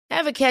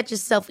Ever catch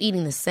yourself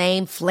eating the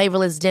same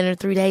flavorless dinner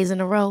 3 days in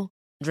a row?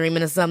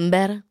 Dreaming of something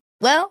better?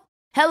 Well,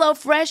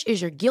 HelloFresh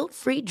is your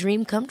guilt-free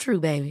dream come true,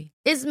 baby.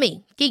 It's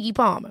me, Keke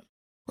Palmer.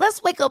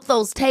 Let's wake up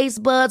those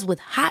taste buds with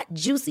hot,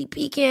 juicy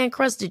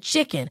pecan-crusted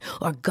chicken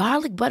or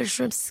garlic butter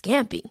shrimp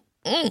scampi.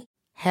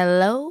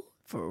 Hello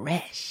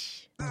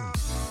Fresh.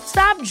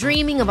 Stop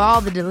dreaming of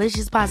all the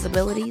delicious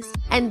possibilities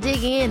and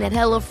dig in at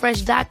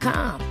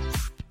HelloFresh.com.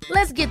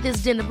 Let's get this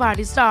dinner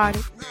party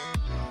started.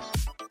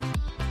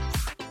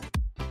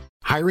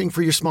 Hiring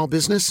for your small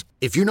business?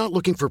 If you're not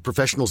looking for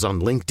professionals on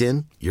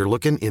LinkedIn, you're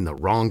looking in the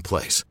wrong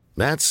place.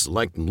 That's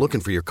like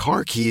looking for your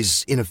car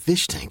keys in a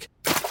fish tank.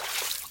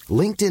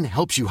 LinkedIn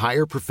helps you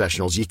hire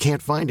professionals you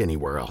can't find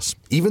anywhere else,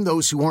 even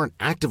those who aren't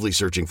actively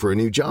searching for a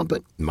new job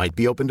but might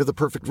be open to the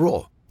perfect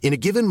role. In a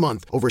given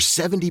month, over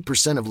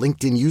 70% of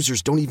LinkedIn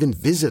users don't even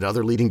visit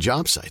other leading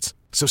job sites.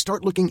 So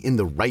start looking in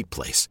the right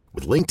place.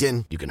 With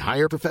LinkedIn, you can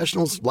hire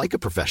professionals like a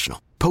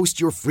professional.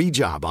 Post your free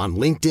job on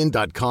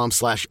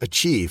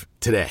linkedin.com/achieve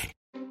today.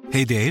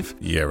 Hey, Dave.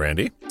 Yeah,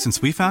 Randy.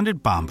 Since we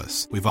founded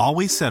Bombas, we've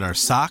always said our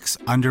socks,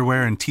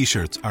 underwear, and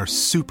T-shirts are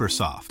super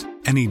soft.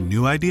 Any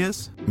new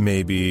ideas?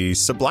 Maybe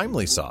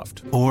sublimely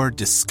soft. Or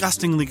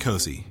disgustingly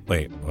cozy.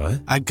 Wait,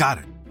 what? I got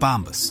it.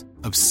 Bombas.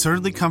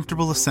 Absurdly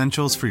comfortable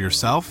essentials for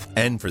yourself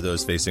And for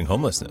those facing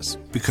homelessness.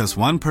 because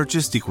one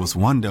purchased equals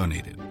one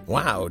donated.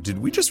 Wow, did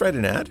we just write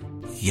an ad?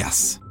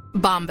 Yes.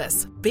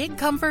 Bombas. Big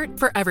comfort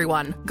for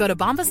everyone. Go to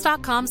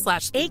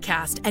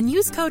bombas.com/ACAST and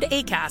use code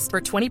ACAST for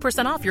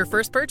 20% off your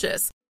first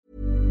purchase.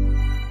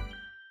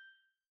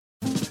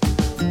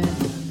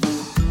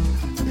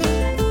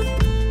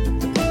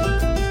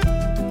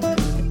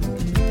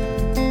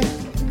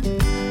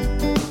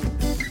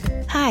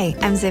 Hi,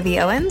 I'm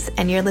Zibby Owens,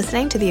 and you're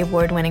listening to the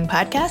award-winning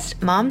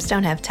podcast, Moms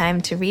Don't Have Time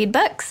to Read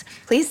Books.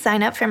 Please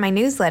sign up for my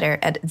newsletter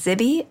at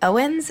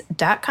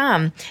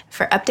zibbyowens.com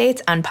for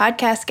updates on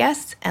podcast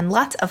guests and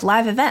lots of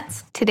live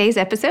events. Today's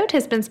episode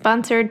has been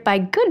sponsored by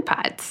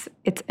GoodPods.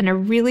 It's a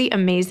really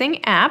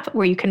amazing app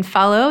where you can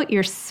follow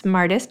your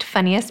smartest,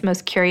 funniest,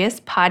 most curious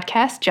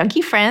podcast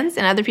junkie friends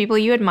and other people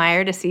you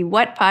admire to see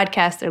what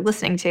podcasts they're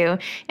listening to,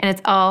 and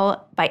it's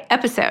all by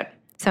episode.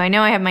 So I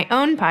know I have my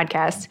own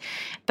podcast,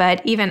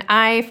 but even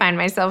I find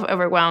myself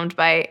overwhelmed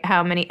by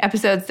how many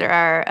episodes there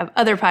are of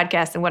other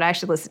podcasts and what I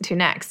should listen to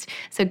next.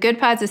 So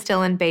GoodPods is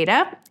still in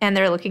beta, and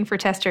they're looking for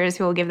testers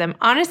who will give them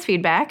honest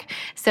feedback.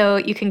 So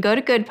you can go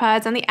to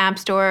GoodPods on the App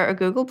Store or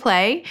Google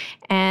Play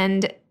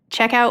and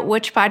check out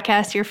which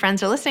podcast your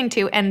friends are listening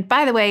to. And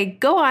by the way,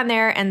 go on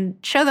there and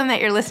show them that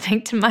you're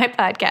listening to my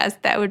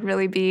podcast. That would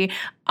really be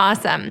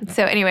awesome.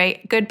 So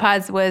anyway,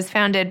 GoodPods was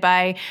founded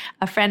by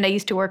a friend I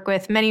used to work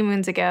with many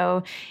moons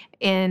ago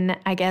in,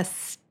 I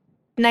guess,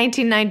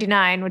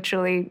 1999, which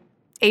really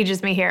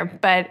ages me here.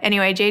 But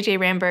anyway, JJ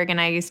Ramberg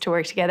and I used to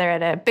work together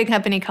at a big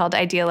company called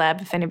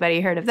Idealab. If anybody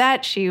heard of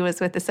that, she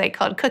was with a site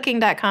called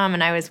cooking.com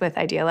and I was with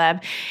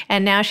Idealab.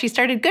 And now she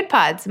started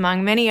GoodPods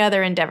among many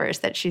other endeavors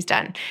that she's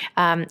done.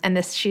 And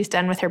this she's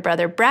done with her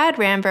brother, Brad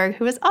Ramberg,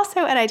 who was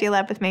also at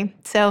Idealab with me.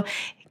 So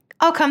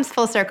all comes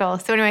full circle.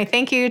 So anyway,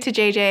 thank you to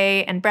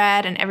JJ and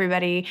Brad and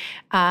everybody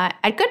at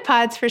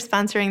GoodPods for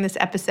sponsoring this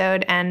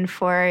episode and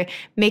for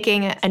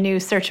making a new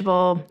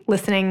searchable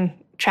listening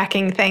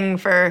tracking thing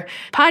for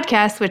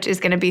podcasts, which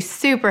is going to be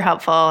super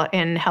helpful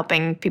in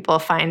helping people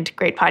find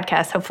great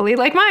podcasts, hopefully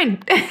like mine.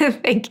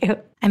 Thank you.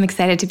 I'm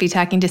excited to be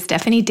talking to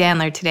Stephanie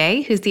Danler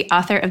today, who's the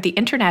author of the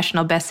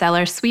international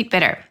bestseller Sweet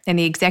Bitter and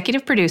the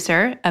executive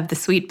producer of the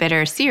Sweet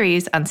Bitter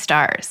series on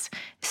Starz.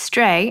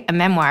 Stray, a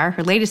memoir,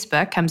 her latest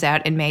book, comes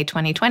out in May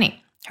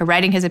 2020. Her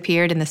writing has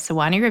appeared in the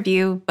Sewanee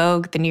Review,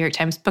 Vogue, the New York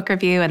Times Book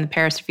Review, and the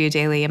Paris Review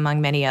Daily,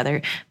 among many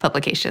other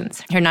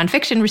publications. Her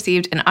nonfiction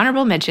received an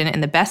honorable mention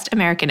in the Best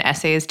American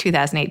Essays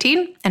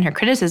 2018, and her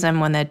criticism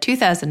won the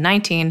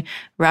 2019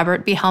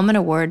 Robert B. Hellman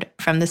Award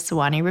from the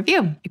Sewanee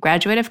Review. A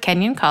graduate of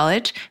Kenyon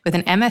College with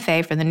an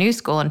MFA from the New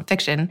School in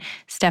Fiction,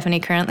 Stephanie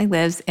currently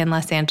lives in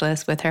Los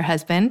Angeles with her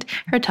husband,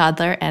 her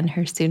toddler, and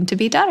her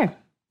soon-to-be daughter.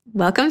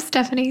 Welcome,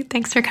 Stephanie.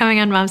 Thanks for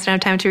coming on Moms Don't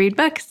Have Time to Read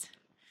Books.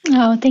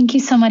 Oh, thank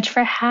you so much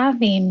for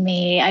having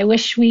me. I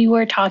wish we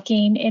were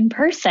talking in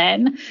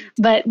person,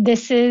 but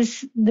this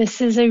is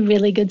a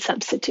really good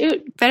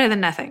substitute. Better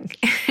than nothing.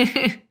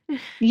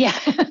 Yeah,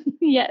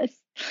 yes.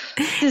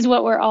 This is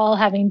what we're all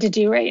having to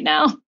do right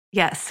now.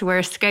 Yes, we're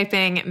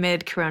Skyping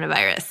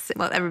mid-coronavirus.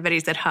 Well,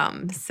 everybody's at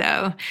home.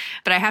 So,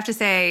 but I have to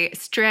say,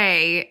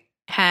 Stray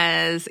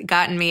has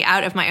gotten me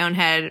out of my own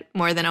head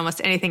more than almost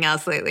anything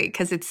else lately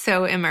because it's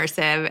so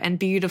immersive and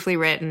beautifully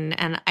written,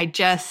 and I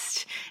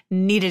just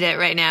needed it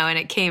right now. And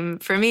it came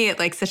for me at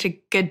like such a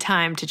good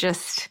time to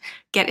just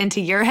get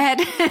into your head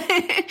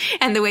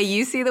and the way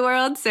you see the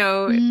world.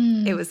 So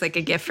it was like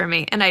a gift for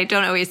me. And I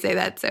don't always say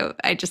that, so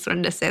I just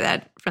wanted to say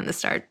that from the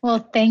start.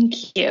 Well,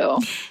 thank you.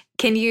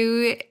 Can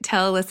you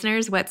tell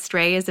listeners what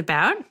Stray is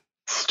about?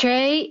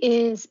 Stray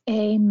is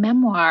a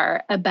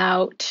memoir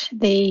about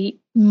the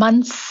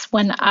months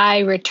when I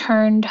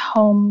returned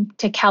home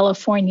to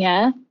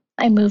California.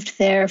 I moved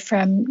there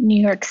from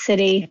New York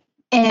City,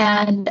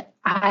 and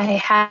I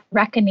had a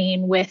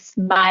reckoning with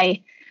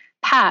my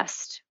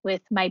past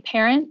with my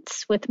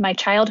parents, with my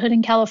childhood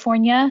in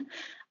California.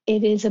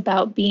 It is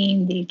about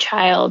being the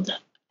child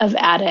of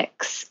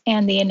addicts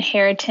and the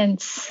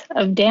inheritance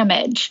of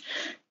damage.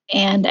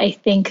 And I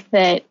think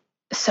that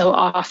so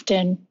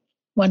often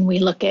when we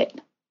look at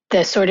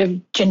the sort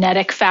of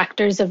genetic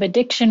factors of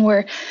addiction,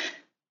 we're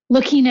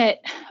looking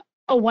at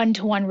a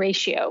 1-to-1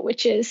 ratio,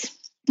 which is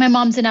my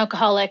mom's an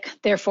alcoholic,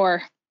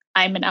 therefore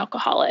I'm an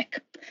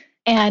alcoholic.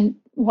 And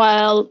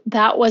while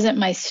that wasn't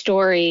my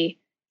story,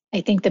 I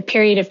think the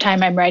period of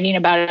time I'm writing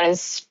about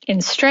as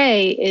in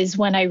Stray is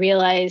when I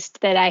realized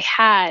that I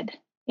had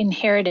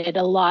inherited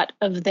a lot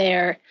of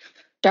their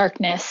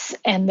darkness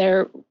and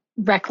their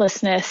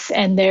recklessness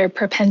and their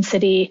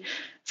propensity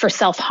for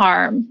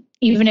self-harm,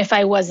 even if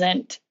I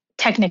wasn't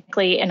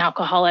technically an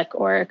alcoholic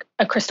or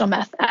a crystal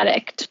meth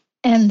addict.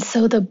 And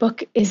so the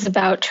book is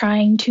about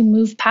trying to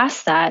move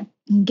past that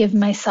and give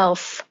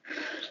myself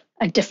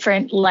a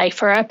different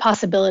life or a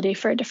possibility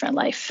for a different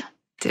life.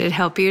 Did it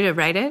help you to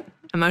write it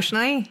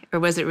emotionally? Or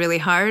was it really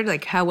hard?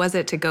 Like, how was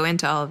it to go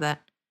into all of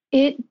that?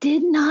 It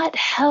did not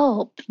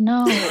help.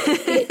 No,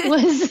 it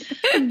was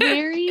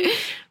very...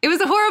 It was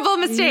a horrible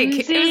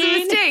mistake. It was a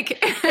mistake.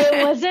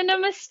 It wasn't a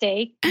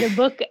mistake. The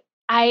book,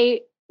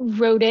 I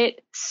wrote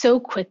it so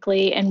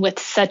quickly and with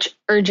such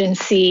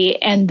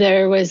urgency, and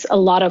there was a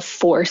lot of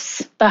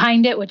force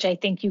behind it, which I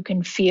think you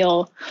can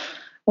feel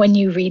when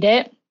you read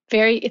it.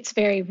 It's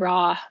very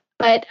raw.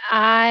 But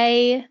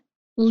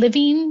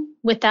living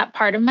with that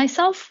part of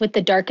myself, with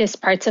the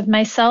darkest parts of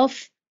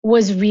myself,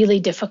 was really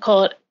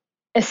difficult,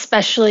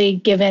 especially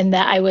given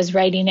that I was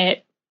writing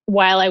it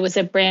while I was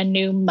a brand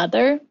new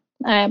mother.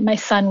 My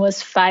son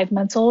was 5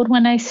 months old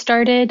when I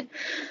started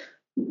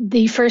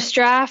the first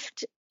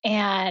draft,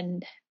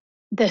 and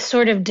the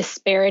sort of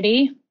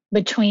disparity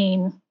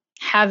between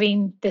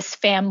having this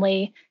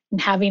family and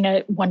having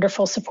a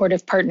wonderful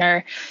supportive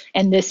partner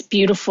and this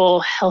beautiful,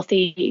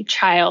 healthy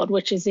child,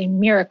 which is a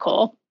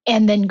miracle.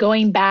 And then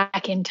going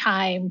back in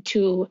time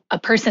to a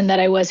person that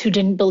I was who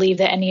didn't believe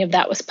that any of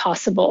that was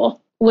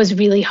possible was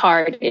really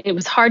hard. It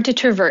was hard to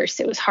traverse.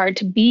 It was hard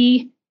to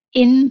be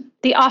in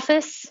the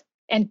office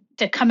and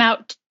to come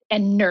out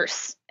and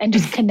nurse and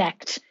just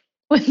connect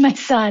with my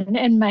son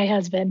and my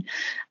husband.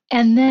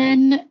 And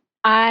then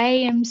I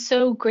am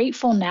so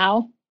grateful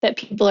now that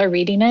people are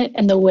reading it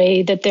and the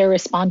way that they're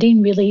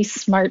responding, really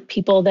smart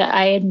people that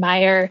I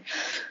admire.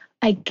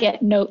 I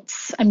get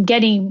notes. I'm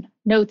getting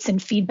notes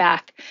and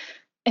feedback,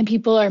 and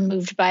people are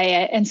moved by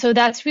it. And so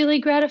that's really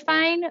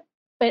gratifying,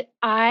 but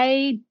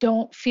I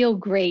don't feel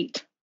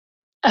great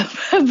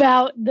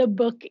about the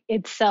book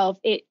itself.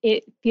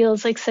 It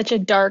feels like such a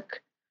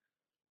dark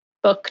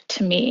book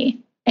to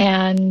me,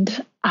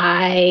 and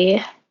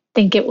I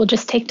think it will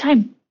just take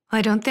time. Well,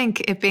 I don't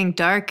think it being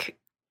dark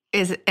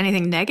is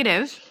anything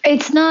negative.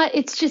 It's not.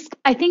 It's just,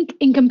 I think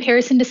in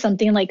comparison to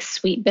something like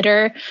Sweet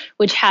Bitter,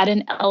 which had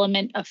an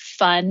element of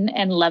fun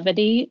and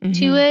levity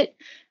to it,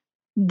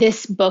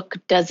 this book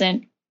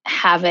doesn't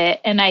have it.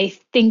 And I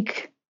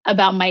think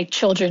about my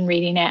children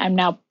reading it. I'm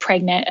now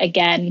pregnant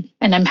again,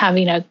 and I'm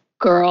having a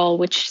girl,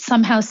 which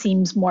somehow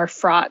seems more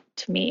fraught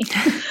to me.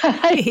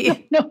 I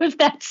don't know if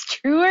that's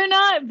true or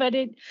not, but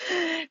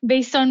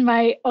based on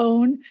my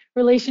own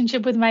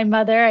relationship with my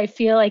mother, I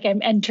feel like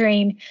I'm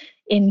entering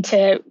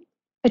into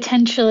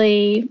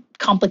potentially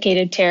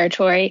complicated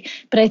territory.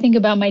 But I think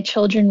about my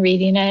children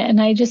reading it,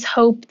 and I just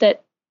hope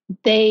that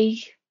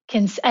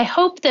I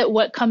hope that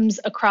what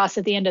comes across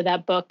at the end of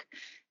that book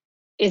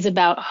is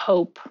about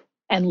hope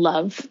and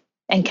love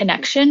and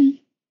connection,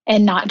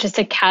 and not just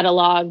a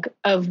catalog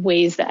of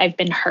ways that I've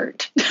been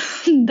hurt.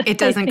 It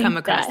doesn't come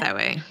across that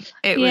way.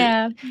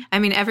 I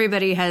mean,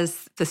 everybody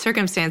has the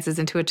circumstances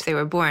into which they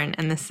were born,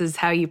 and this is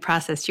how you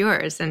process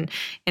yours, and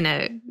in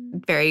a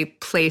very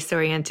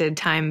place-oriented,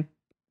 time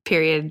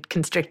period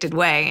constricted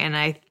way. And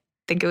I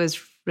think it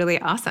was really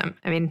awesome.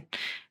 I mean,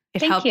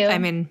 it helped. I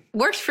mean,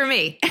 worked for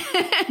me.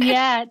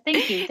 Yeah,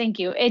 thank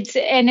you.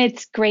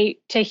 It's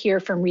great to hear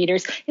from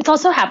readers. It's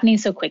also happening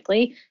so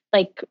quickly.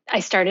 Like, I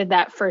started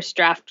that first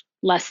draft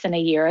less than a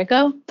year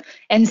ago.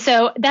 And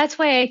so that's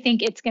why I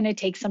think it's going to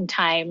take some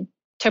time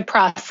to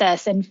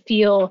process and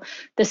feel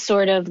the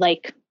sort of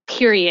like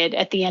period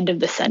at the end of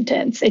the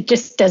sentence. It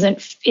just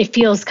doesn't, it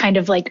feels kind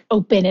of like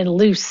open and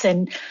loose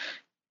and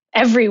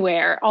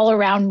everywhere, all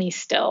around me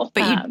still.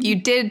 But you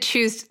did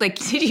choose, like,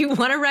 did you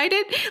want to write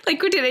it?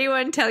 Like, did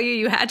anyone tell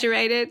you had to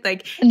write it?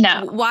 Like,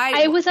 no. Why?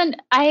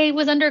 I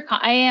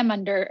am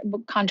under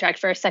contract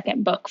for a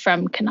second book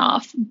from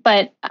Knopf,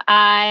 but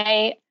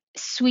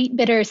Sweet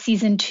Bitter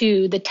season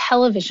 2, the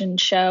television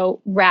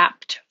show,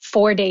 wrapped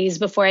 4 days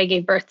before I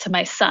gave birth to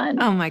my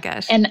son. Oh my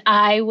gosh. And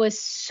I was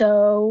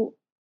so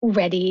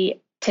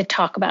ready to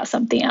talk about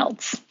something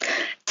else,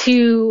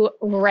 to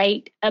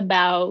write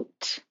about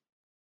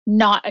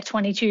not a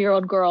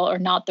 22-year-old girl or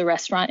not the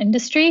restaurant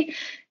industry.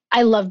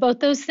 I love both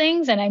those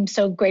things, and I'm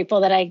so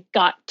grateful that I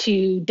got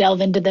to delve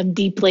into them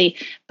deeply.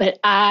 But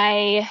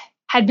I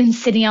had been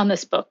sitting on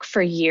this book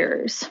for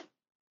years.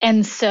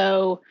 And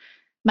so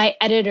my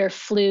editor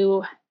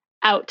flew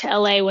out to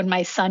LA when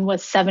my son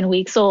was 7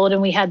 weeks old,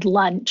 and we had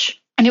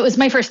lunch. And it was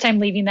my first time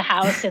leaving the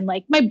house, and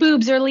like my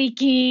boobs are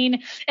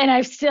leaking and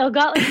I've still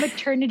got like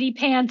maternity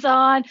pants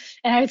on.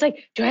 And I was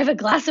like, do I have a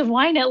glass of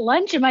wine at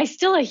lunch? Am I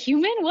still a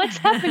human? What's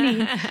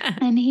happening?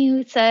 And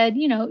he said,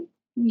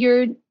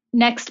 your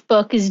next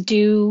book is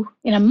due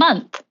in a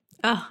month.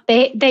 Oh.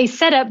 They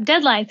set up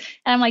deadlines.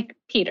 And I'm like,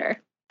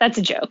 Peter, that's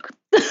a joke.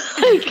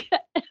 Like,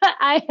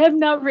 I have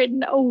not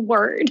written a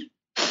word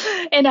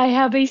and I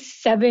have a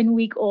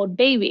 7-week-old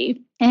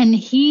baby. And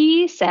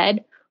he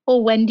said,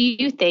 well, when do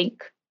you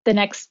think the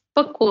next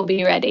book will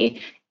be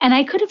ready? And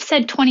I could have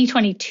said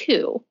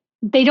 2022.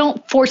 They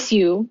don't force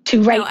you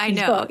to write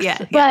these books.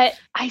 Yeah. But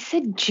I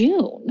said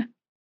June.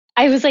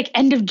 I was like,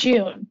 end of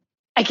June.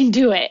 I can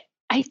do it.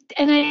 I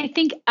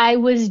think I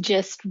was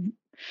just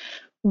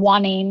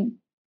wanting,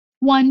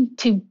 one,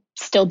 to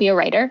still be a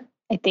writer.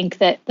 I think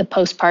that the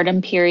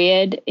postpartum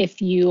period,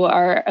 if you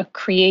are a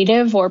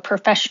creative or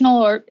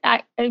professional, or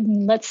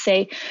let's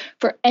say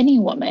for any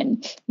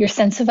woman, your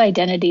sense of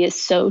identity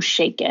is so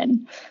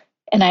shaken.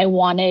 And I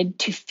wanted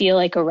to feel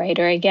like a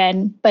writer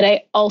again, but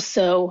I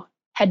also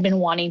had been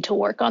wanting to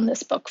work on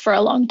this book for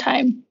a long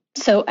time.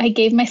 So I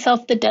gave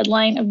myself the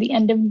deadline of the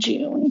end of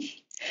June,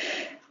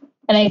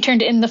 and I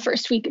turned it in the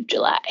first week of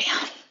July.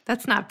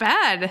 That's not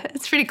bad.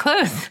 It's pretty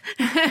close.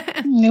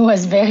 It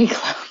was very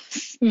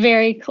close.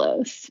 Very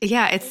close.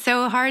 Yeah, it's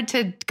so hard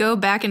to go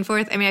back and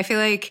forth. I mean, I feel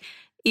like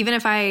even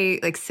if I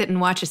like sit and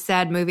watch a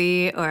sad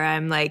movie, or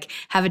I'm like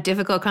have a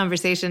difficult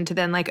conversation, to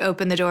then like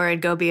open the door and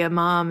go be a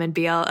mom and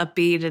be all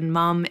upbeat and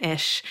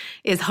mom-ish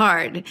is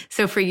hard.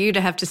 So for you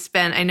to have to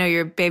spend, I know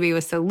your baby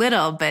was so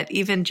little, but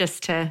even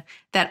just to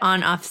that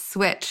on-off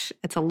switch,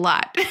 it's a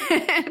lot.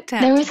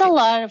 There was a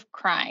lot of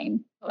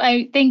crying.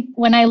 I think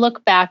when I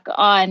look back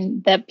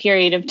on that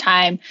period of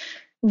time,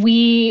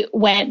 we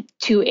went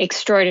to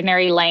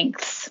extraordinary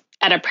lengths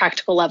at a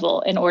practical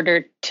level in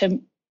order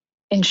to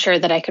ensure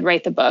that I could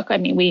write the book. I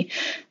mean, we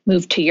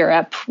moved to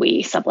Europe,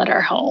 we sublet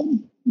our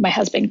home, my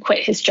husband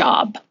quit his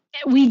job.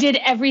 We did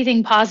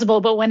everything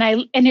possible, but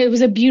and it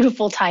was a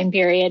beautiful time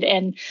period,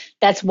 and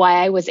that's why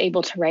I was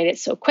able to write it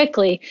so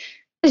quickly.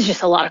 It was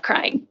just a lot of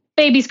crying.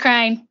 Baby's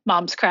crying,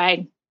 mom's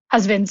crying,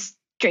 husband's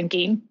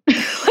drinking.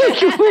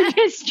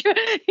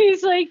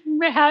 He's like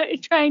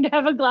trying to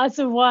have a glass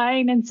of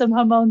wine and some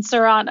jamon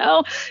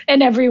serrano,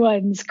 and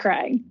everyone's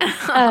crying.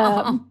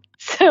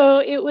 So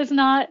it was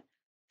not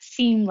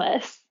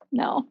seamless.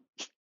 No.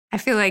 I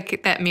feel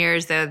like that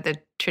mirrors the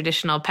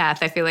traditional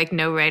path. I feel like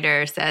no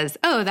writer says,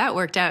 oh, that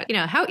worked out.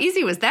 How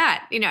easy was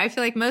that? I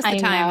feel like most of the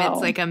time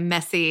it's like a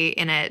messy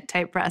in it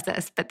type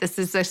process, but this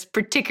is just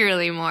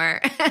particularly more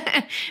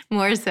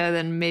so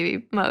than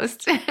maybe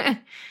most.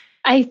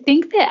 I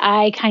think that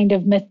I kind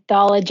of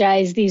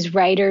mythologize these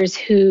writers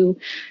who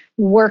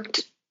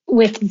worked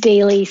with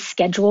daily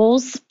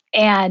schedules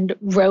and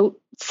wrote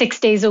 6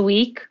 days a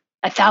week,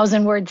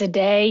 1,000 words a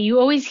day.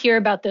 You always hear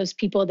about those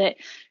people that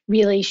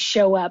really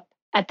show up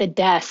at the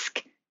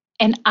desk.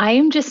 And I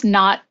am just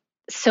not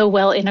so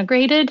well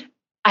integrated.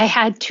 I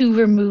had to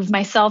remove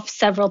myself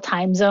several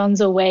time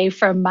zones away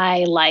from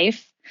my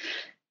life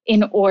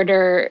in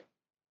order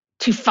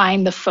to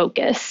find the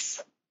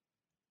focus.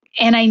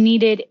 And I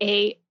needed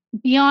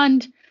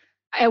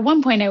at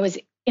one point I was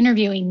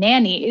interviewing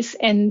nannies,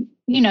 and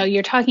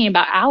you're talking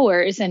about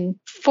hours, and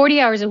 40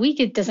 hours a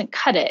week, it doesn't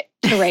cut it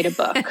to write a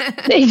book.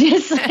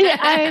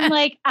 I'm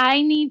like,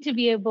 I need to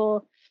be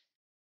able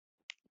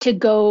to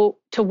go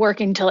to work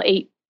until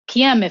 8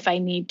 p.m. if I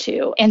need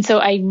to. And so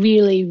I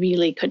really,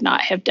 really could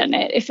not have done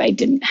it if I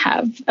didn't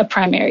have a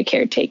primary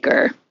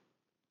caretaker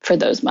for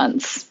those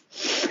months.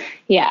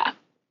 Yeah.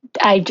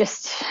 I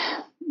just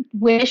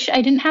wish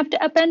I didn't have to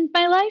upend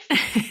my life,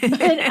 but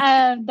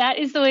that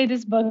is the way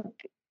this book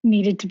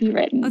needed to be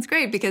written. That's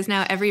great, because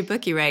now every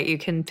book you write, you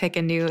can pick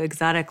a new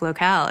exotic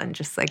locale and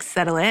just like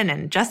settle in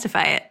and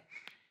justify it.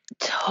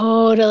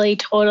 Totally.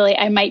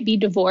 I might be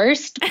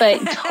divorced, but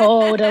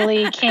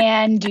totally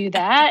can do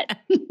that.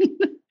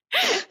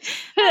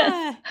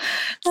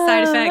 Side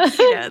effects,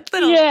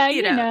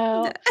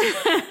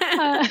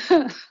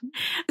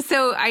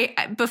 So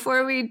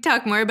before we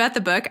talk more about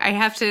the book, I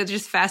have to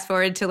just fast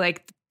forward to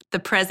like the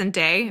present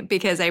day,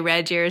 because I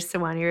read your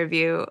Sewanee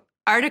Review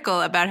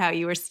article about how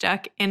you were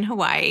stuck in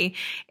Hawaii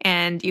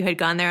and you had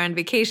gone there on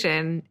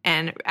vacation.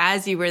 And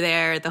as you were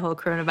there, the whole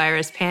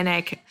coronavirus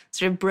panic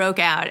sort of broke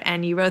out,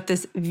 and you wrote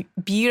this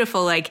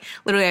beautiful, like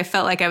literally I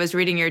felt like I was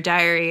reading your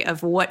diary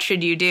of what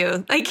should you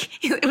do. Like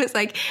it was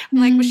like,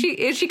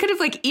 she could have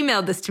like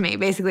emailed this to me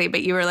basically,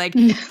 but you were like,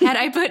 had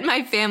I put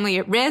my family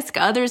at risk,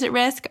 others at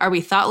risk? Are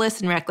we thoughtless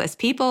and reckless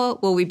people?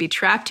 Will we be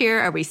trapped here?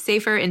 Are we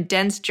safer in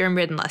dense,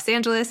 germ-ridden Los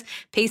Angeles,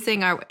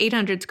 pacing our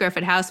 800 square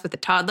foot house with a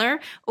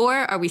toddler? Or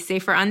are we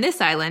safer on this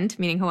island,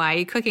 meaning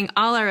Hawaii, cooking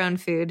all our own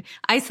food,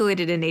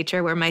 isolated in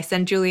nature, where my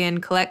son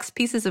Julian collects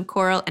pieces of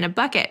coral in a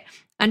bucket?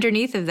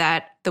 Underneath of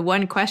that, the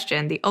one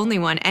question, the only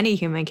one any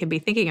human can be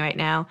thinking right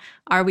now,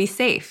 are we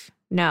safe?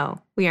 No,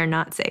 we are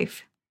not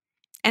safe.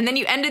 And then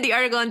you ended the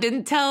article and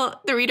didn't tell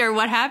the reader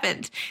what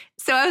happened.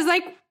 So I was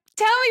like,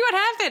 Tell me what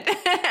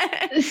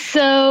happened.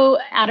 So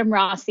Adam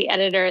Ross, the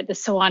editor at the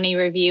Sewanee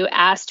Review,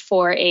 asked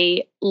for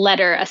a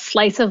letter, a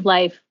slice of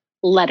life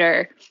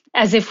letter,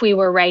 as if we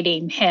were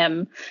writing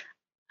him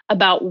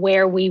about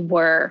where we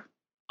were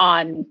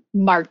on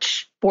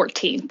March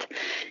 14th.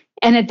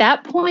 And at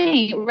that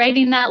point,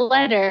 writing that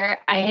letter,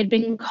 I had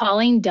been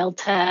calling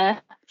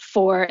Delta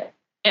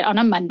on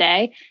a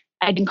Monday.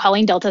 I'd been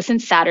calling Delta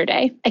since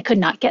Saturday. I could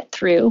not get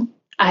through.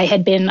 I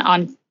had been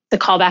on the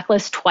callback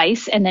list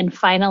twice. And then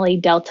finally,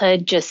 Delta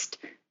just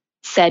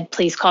said,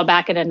 please call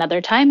back at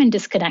another time, and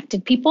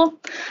disconnected people.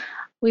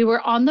 We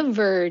were on the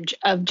verge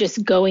of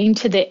just going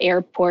to the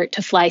airport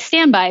to fly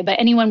standby. But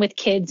anyone with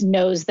kids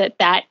knows that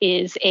that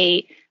is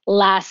a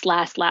last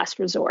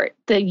resort,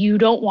 that you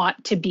don't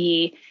want to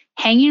be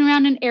hanging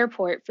around an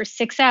airport for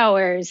 6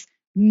 hours,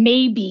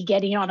 maybe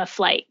getting on a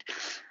flight.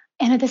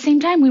 And at the same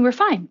time, we were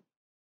fine.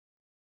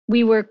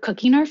 We were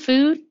cooking our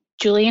food.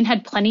 Julian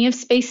had plenty of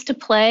space to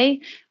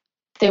play.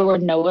 There were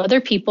no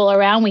other people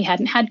around. We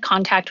hadn't had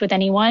contact with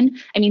anyone.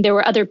 I mean, there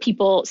were other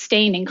people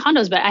staying in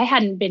condos, but I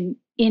hadn't been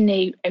in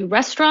a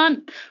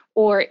restaurant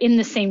or in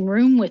the same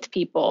room with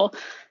people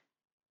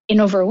in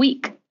over a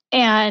week.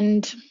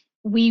 And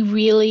we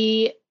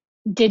really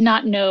did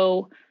not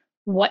know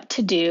what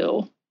to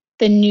do.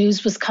 The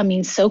news was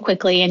coming so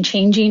quickly and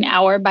changing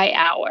hour by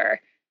hour.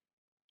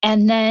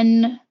 And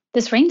then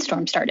this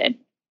rainstorm started.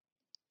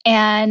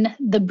 And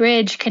the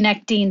bridge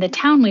connecting the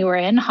town we were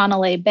in,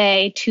 Hanalei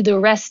Bay, to the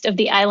rest of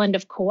the island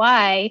of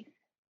Kauai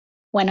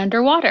went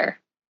underwater.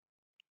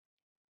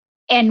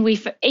 And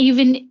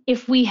even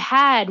if we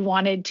had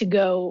wanted to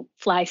go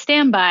fly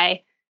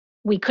standby,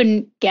 we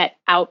couldn't get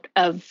out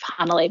of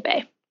Hanalei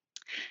Bay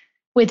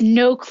with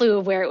no clue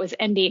of where it was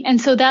ending. And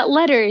so that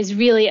letter is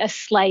really a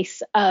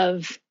slice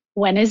of,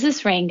 when is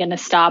this rain going to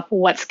stop?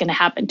 What's going to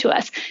happen to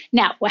us?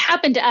 Now, what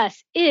happened to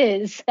us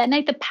is that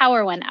night the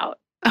power went out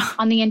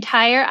on the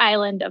entire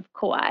island of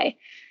Kauai.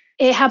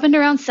 It happened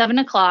around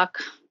 7:00.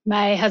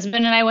 My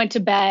husband and I went to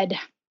bed.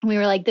 We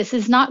were like, this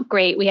is not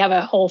great. We have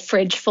a whole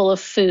fridge full of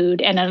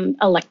food and an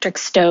electric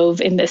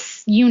stove in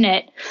this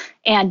unit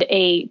and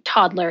a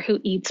toddler who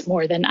eats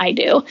more than I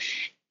do.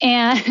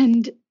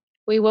 And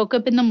we woke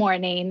up in the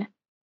morning,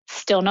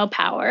 still no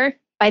power.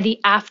 By the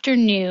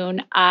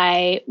afternoon,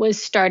 I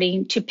was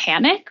starting to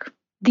panic.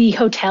 The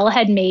hotel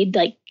had made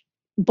like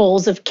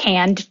bowls of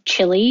canned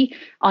chili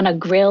on a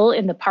grill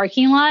in the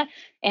parking lot,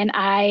 and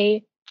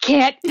I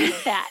can't eat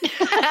that.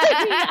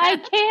 I mean, I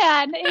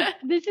can.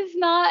 This is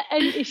not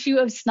an issue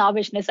of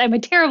snobbishness. I'm a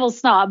terrible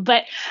snob,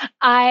 but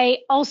I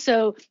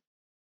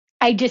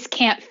just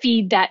can't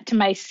feed that to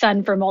my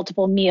son for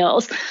multiple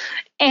meals.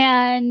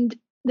 And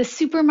the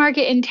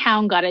supermarket in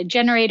town got a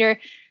generator.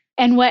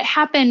 And what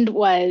happened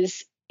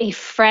was a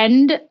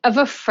friend of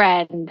a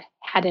friend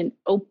had an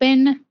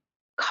open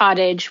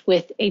cottage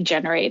with a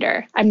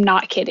generator. I'm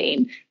not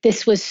kidding.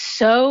 This was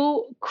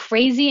so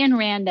crazy and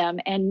random.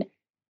 And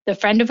the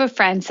friend of a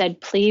friend said,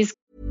 please.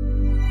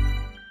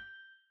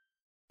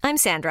 I'm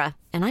Sandra,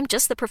 and I'm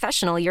just the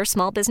professional your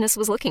small business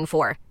was looking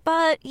for.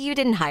 But you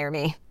didn't hire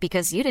me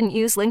because you didn't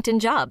use LinkedIn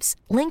Jobs.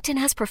 LinkedIn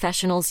has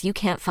professionals you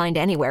can't find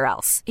anywhere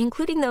else,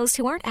 including those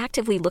who aren't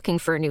actively looking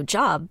for a new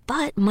job,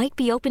 but might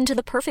be open to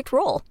the perfect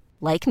role,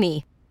 like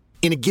me.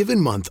 In a given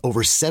month,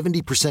 over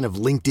 70% of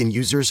LinkedIn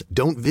users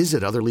don't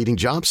visit other leading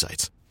job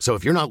sites. So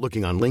if you're not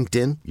looking on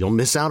LinkedIn, you'll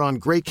miss out on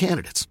great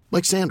candidates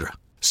like Sandra.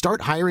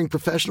 Start hiring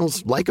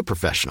professionals like a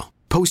professional.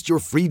 Post your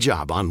free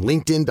job on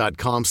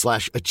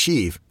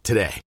linkedin.com/achieve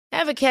today.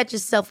 Ever catch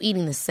yourself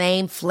eating the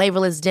same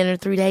flavorless dinner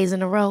 3 days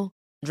in a row?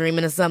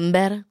 Dreaming of something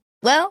better?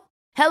 Well,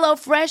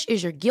 HelloFresh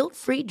is your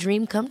guilt-free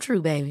dream come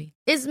true, baby.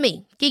 It's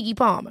me, Keke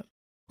Palmer.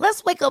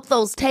 Let's wake up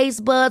those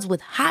taste buds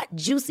with hot,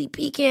 juicy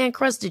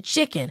pecan-crusted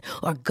chicken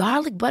or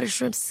garlic butter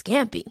shrimp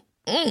scampi.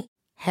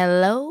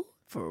 Hello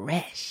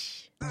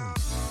Fresh.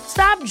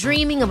 Stop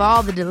dreaming of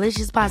all the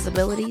delicious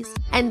possibilities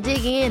and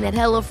dig in at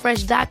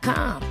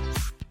HelloFresh.com.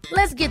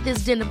 Let's get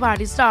this dinner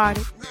party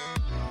started.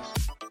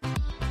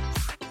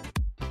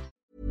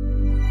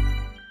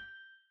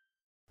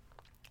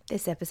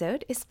 This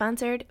episode is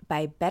sponsored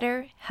by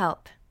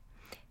BetterHelp.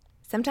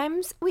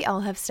 Sometimes we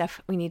all have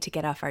stuff we need to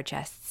get off our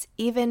chests.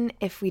 Even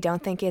if we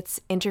don't think it's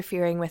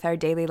interfering with our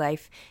daily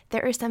life,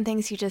 there are some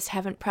things you just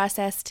haven't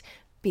processed,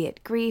 be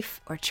it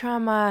grief or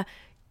trauma,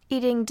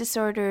 eating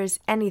disorders,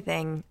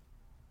 anything.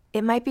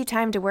 It might be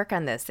time to work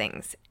on those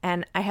things,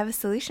 and I have a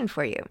solution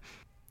for you.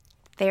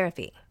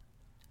 Therapy.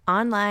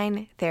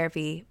 Online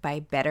therapy by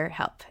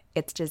BetterHelp.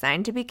 It's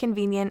designed to be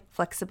convenient,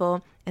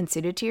 flexible, and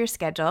suited to your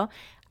schedule.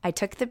 I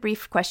took the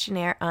brief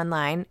questionnaire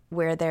online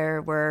where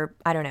there were,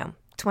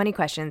 20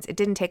 questions. It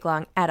didn't take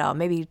long at all,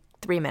 maybe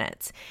 3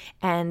 minutes.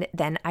 And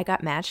then I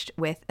got matched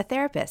with a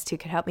therapist who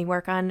could help me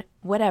work on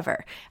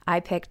whatever.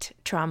 I picked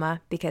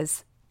trauma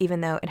because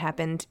even though it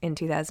happened in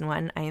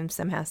 2001, I am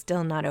somehow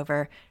still not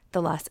over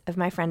the loss of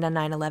my friend on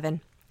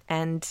 9/11.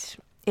 And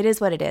it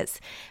is what it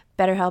is.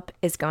 BetterHelp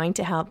is going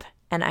to help.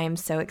 And I am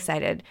so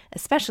excited,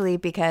 especially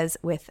because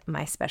with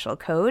my special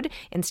code,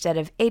 instead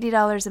of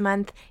 $80 a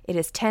month, it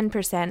is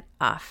 10%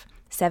 off,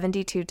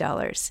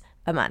 $72.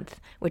 a month,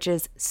 which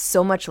is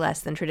so much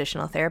less than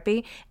traditional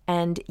therapy,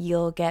 and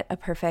you'll get a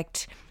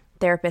perfect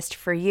therapist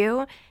for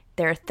you.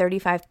 There are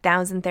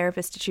 35,000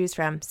 therapists to choose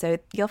from, so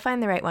you'll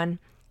find the right one.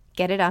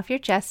 Get it off your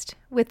chest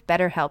with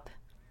BetterHelp.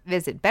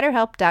 Visit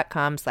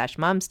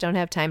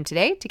BetterHelp.com/momsdon'thavetime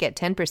today to get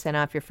 10%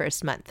 off your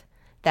first month.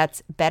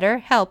 That's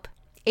BetterHelp,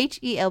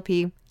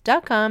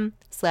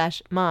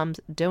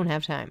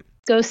 HELP.com/momsdon'thavetime.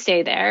 Go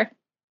stay there.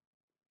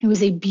 It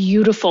was a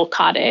beautiful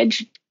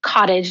cottage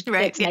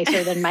that's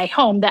nicer than my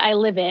home that I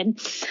live in.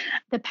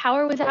 The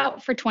power was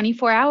out for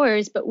 24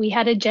 hours, but we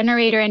had a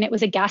generator and it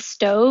was a gas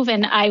stove.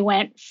 And I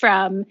went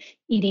from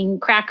eating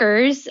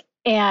crackers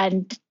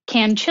and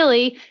canned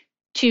chili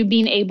to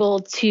being able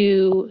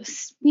to,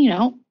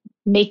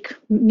 make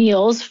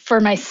meals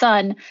for my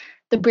son.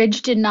 The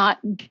bridge did not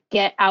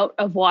get out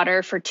of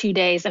water for 2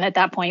 days. And at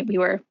that point, we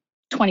were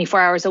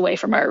 24 hours away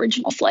from our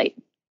original flight.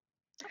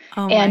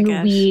 Oh my and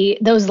gosh.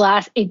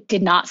 It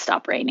did not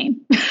stop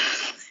raining.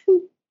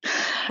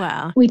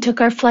 Wow. We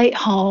took our flight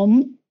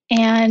home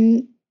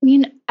and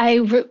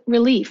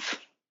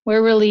relief.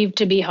 We're relieved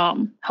to be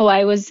home.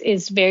 Hawaii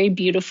is very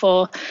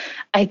beautiful.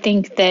 I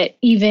think that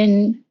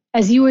even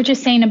as you were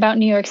just saying about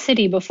New York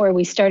City before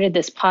we started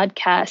this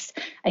podcast,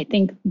 I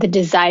think the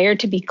desire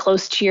to be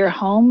close to your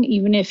home,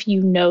 even if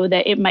you know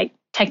that it might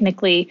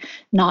technically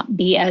not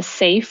be as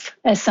safe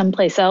as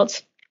someplace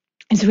else,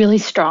 is really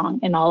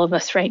strong in all of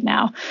us right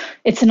now.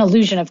 It's an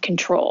illusion of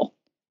control.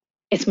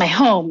 It's my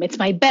home. It's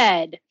my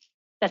bed.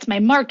 That's my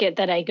market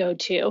that I go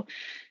to.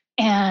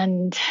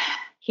 And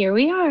here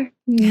we are.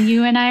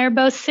 You and I are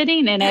both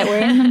sitting in it. We're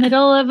in the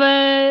middle of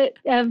a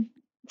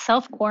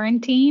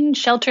self-quarantine,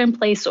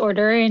 shelter-in-place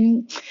order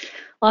in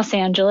Los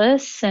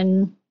Angeles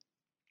and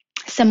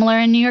similar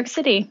in New York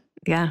City.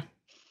 Yeah.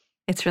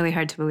 It's really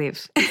hard to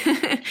believe.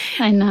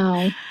 I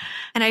know.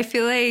 And I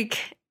feel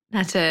like,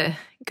 not to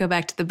go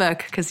back to the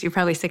book because you're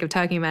probably sick of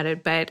talking about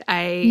it, but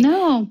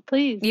No,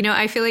 please.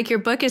 I feel like your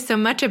book is so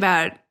much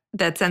about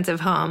that sense of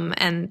home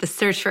and the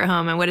search for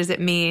home and what does it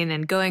mean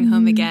and going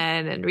home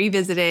again and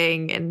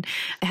revisiting and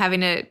having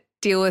to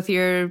deal with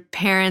your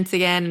parents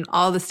again and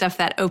all the stuff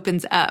that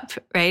opens up,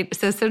 right?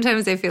 So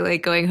sometimes I feel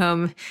like going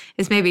home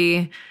is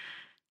maybe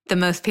the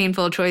most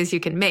painful choice you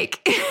can make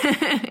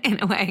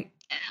in a way.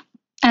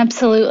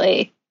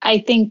 Absolutely. I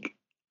think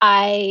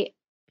I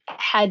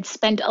had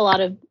spent a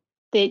lot of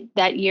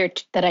that year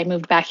that I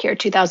moved back here,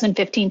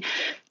 2015,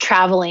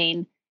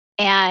 traveling,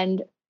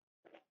 and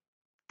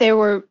there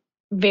were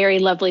very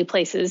lovely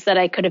places that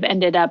I could have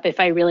ended up if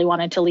I really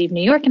wanted to leave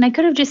New York, and I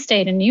could have just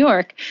stayed in New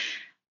York.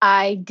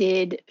 I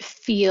did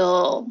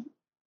feel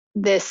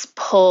this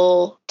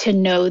pull to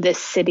know this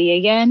city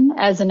again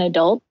as an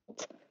adult.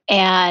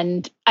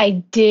 And I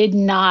did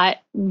not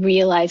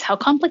realize how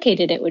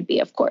complicated it would be,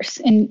 of course.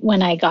 And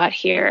when I got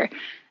here,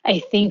 I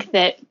think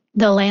that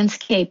the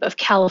landscape of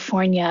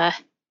California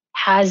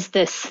has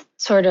this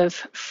sort of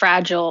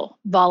fragile,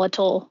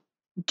 volatile,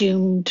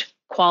 doomed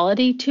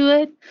quality to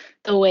it.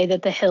 The way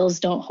that the hills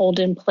don't hold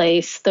in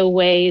place, the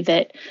way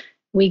that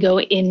we go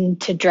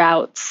into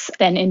droughts,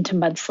 then into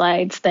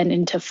mudslides, then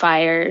into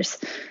fires.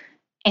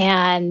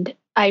 And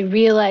I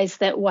realized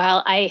that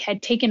while I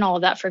had taken all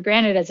of that for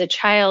granted as a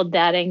child,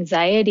 that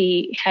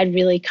anxiety had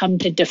really come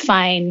to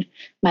define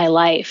my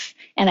life.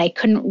 And I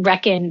couldn't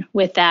reckon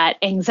with that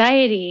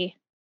anxiety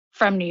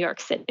from New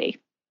York City.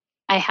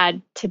 I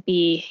had to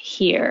be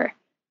here.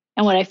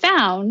 And what I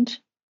found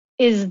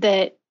is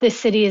that this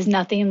city is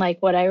nothing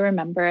like what I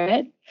remember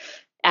it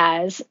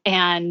as.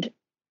 And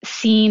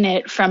seeing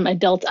it from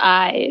adult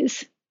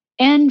eyes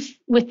and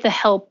with the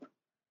help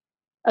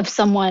of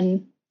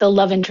someone, the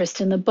love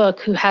interest in the book,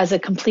 who has a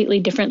completely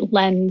different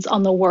lens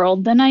on the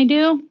world than I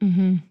do,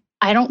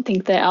 I don't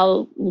think that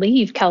I'll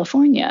leave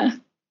California.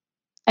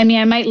 I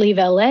mean, I might leave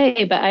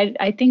LA, but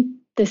I think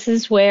this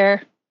is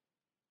where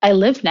I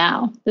live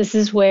now. This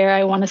is where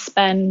I want to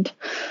spend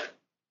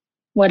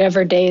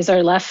whatever days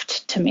are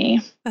left to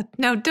me.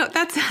 No, don't.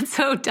 That sounds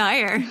so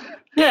dire.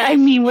 I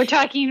mean, we're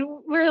talking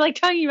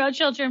about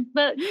children,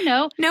 but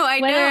No,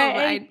 I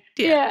know.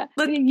 Yeah.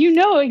 Look, you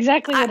know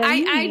exactly what I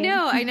mean. I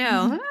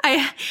know.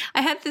 I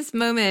had this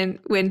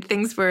moment when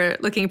things were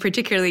looking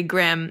particularly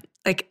grim.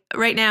 Like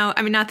right now,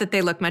 I mean, not that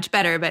they look much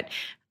better, but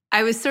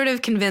I was sort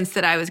of convinced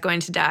that I was going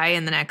to die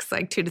in the next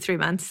 2 to 3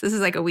 months. This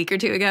is a week or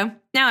two ago.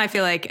 Now I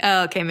feel like,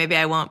 oh, okay, maybe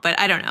I won't, but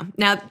I don't know.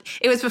 Now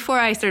it was before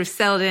I sort of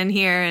settled in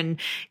here and,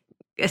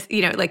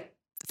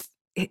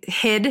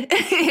 hid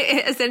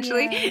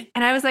essentially. Yeah.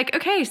 And I was like,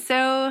 okay,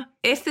 so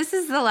if this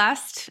is the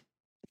last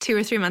 2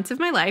 or 3 months of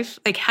my life,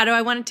 how do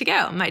I want it to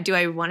go? Do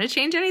I want to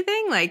change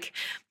anything?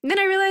 Then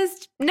I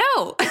realized,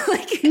 no,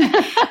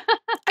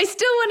 I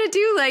still want to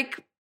do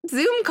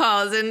Zoom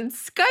calls and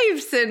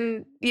Skypes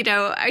and,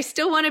 I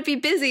still want to be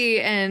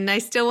busy and I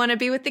still want to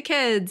be with the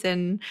kids.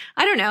 And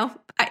I don't know.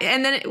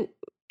 And then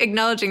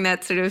acknowledging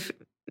that sort of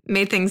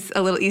made things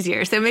a little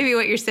easier. So maybe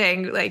what you're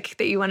saying,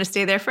 that you want to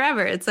stay there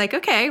forever. It's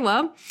okay,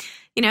 well,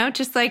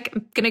 just I'm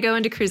going to go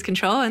into cruise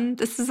control and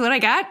this is what I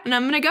got and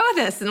I'm going to go with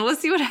this and we'll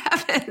see what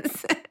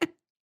happens.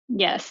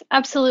 Yes,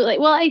 absolutely.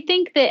 Well, I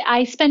think that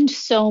I spend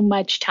so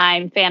much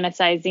time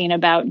fantasizing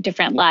about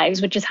different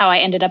lives, which is how I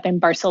ended up in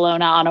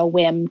Barcelona on a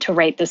whim to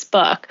write this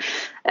book,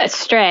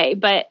 Stray.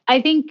 But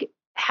I think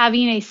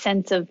having a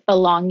sense of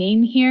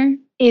belonging here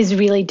is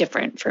really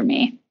different for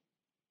me.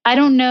 I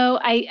don't know.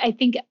 I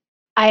think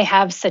I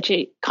have such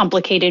a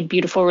complicated,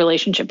 beautiful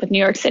relationship with New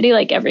York City,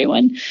 like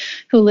everyone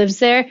who lives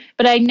there.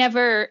 But I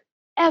never,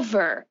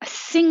 ever, a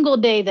single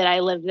day that I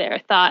lived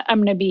there, thought I'm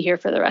going to be here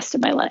for the rest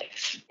of my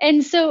life.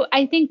 And so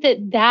I think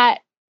that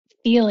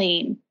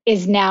feeling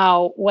is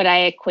now what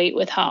I equate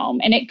with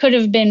home. And it could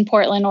have been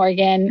Portland,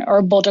 Oregon,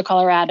 or Boulder,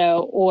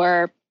 Colorado,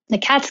 or the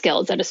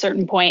Catskills at a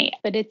certain point,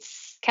 but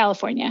it's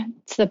California.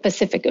 It's the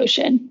Pacific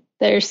Ocean.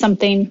 There's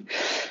something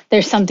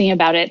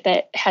about it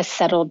that has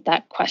settled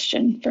that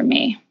question for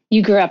me.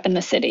 You grew up in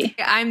the city.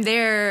 I'm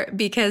there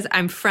because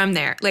I'm from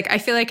there. Like, I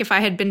feel like if I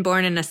had been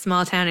born in a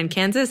small town in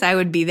Kansas, I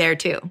would be there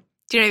too.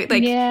 Do you know,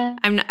 like, yeah.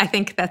 I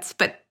think that's,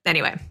 but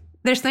anyway,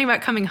 there's something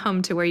about coming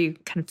home to where you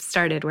kind of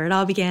started, where it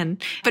all began.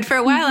 But for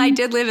a while, I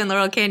did live in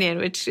Laurel Canyon,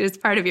 which is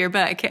part of your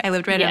book. I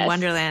lived right in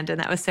Wonderland, and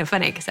that was so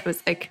funny because I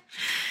was like,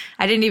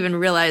 I didn't even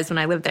realize when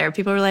I lived there.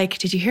 People were like,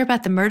 did you hear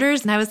about the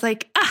murders? And I was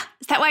like,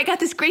 is that why I got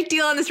this great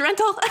deal on this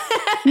rental?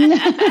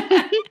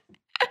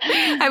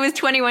 I was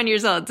 21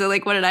 years old, so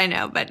like, what did I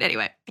know? But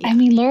anyway. Yeah. I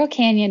mean, Laurel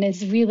Canyon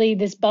is really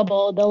this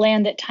bubble, the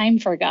land that time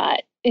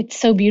forgot. It's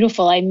so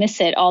beautiful. I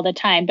miss it all the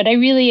time, but I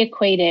really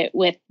equate it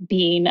with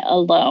being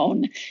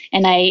alone.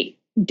 And I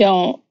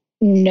don't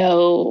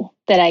know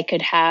that I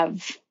could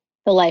have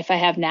the life I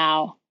have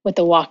now with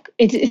the walk.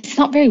 It's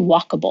not very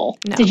walkable.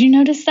 No. Did you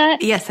notice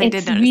that? Yes, I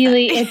did notice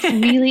really, that. It's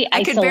really isolated.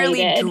 I could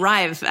barely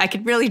drive. I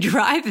could really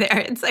drive there.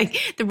 It's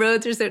like the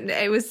roads are so,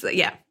 it was,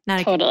 yeah.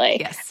 Totally.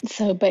 Yes.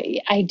 So, but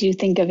I do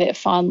think of it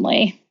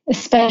fondly,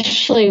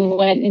 especially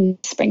when in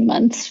spring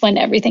months when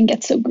everything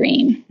gets so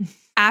green.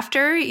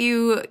 After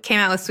you came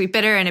out with Sweet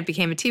Bitter and it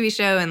became a TV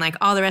show and like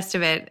all the rest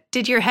of it,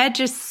 did your head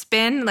just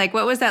spin? Like,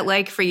 what was that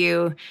like for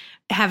you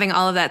having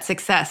all of that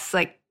success?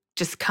 Like,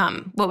 just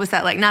come. What was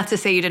that like? Not to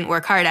say you didn't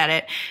work hard at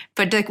it,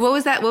 but like, what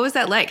was that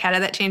like? How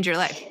did that change your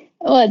life?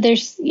 Well,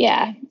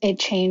 it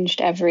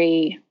changed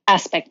every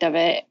aspect of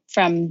it,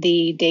 from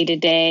the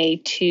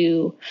day-to-day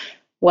to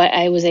what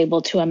I was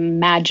able to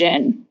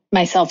imagine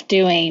myself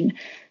doing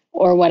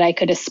or what I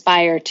could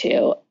aspire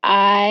to.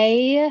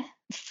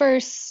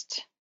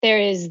 There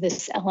is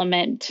this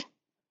element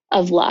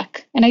of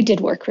luck, and I did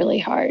work really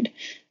hard.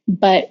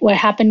 But what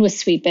happened with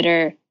Sweet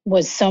Bitter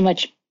was so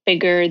much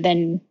bigger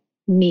than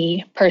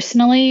me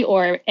personally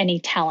or any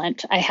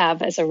talent I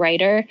have as a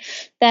writer.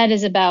 That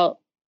is about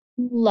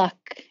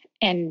luck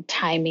and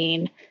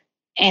timing.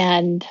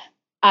 And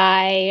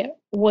I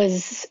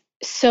was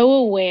so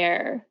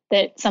aware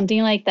that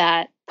something like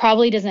that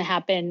probably doesn't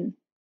happen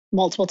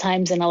multiple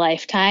times in a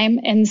lifetime.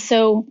 And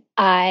so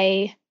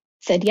I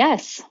said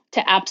yes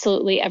to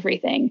absolutely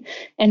everything.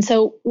 And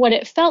so what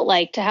it felt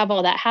like to have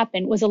all that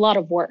happen was a lot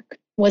of work,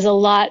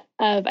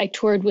 I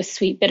toured with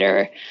Sweet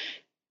Bitter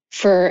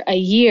for a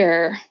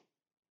year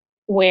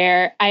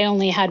where I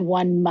only had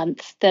 1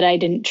 month that I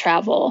didn't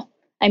travel.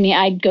 I mean,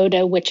 I'd go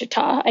to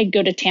Wichita, I'd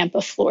go to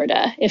Tampa,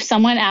 Florida. If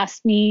someone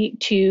asked me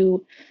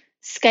to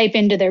Skype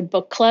into their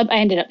book club, I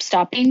ended up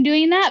stopping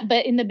doing that.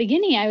 But in the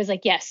beginning, I was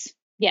like, yes,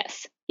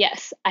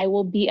 I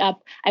will be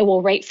up. I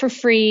will write for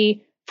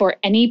free for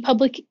any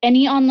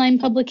online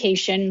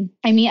publication.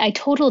 I mean, I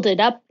totaled it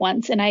up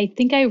once, and I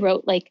think I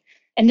wrote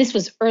and this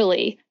was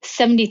early,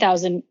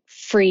 70,000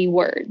 free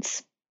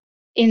words,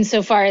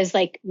 insofar as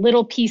like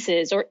little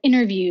pieces or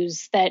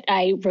interviews that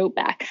I wrote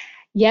back.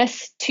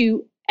 Yes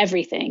to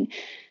everything.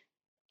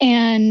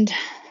 And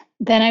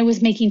then I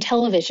was making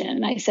television,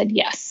 and I said,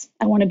 yes,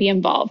 I want to be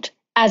involved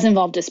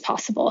as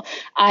possible.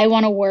 I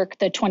want to work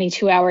the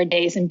 22-hour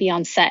days and be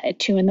on set at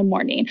 2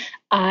 a.m.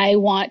 I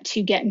want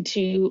to get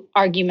into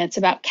arguments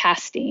about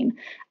casting.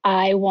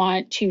 I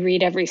want to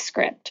read every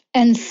script.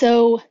 And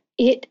so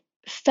it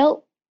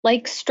felt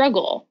like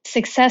struggle.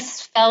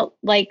 Success felt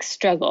like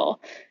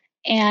struggle.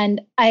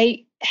 And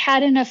I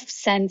had enough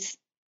sense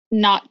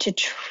not to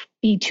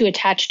be too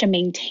attached to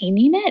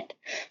maintaining it.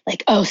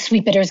 Like, oh,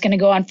 Sweet Bitter is going to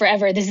go on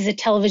forever. This is a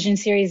television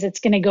series that's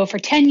going to go for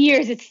 10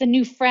 years. It's the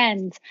new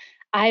Friends.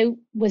 I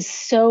was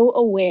so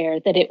aware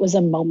that it was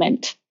a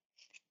moment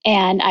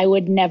and I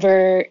would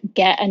never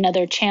get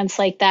another chance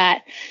like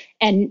that.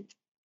 And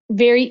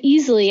very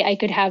easily I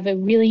could have a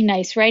really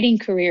nice writing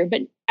career,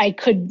 but I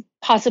could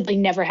possibly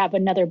never have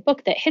another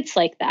book that hits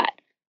like that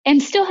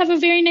and still have a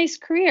very nice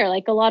career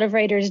like a lot of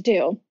writers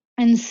do.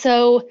 And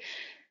so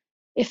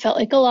it felt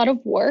like a lot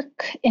of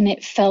work, and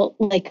it felt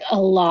like a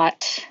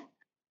lot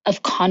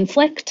of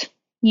conflict,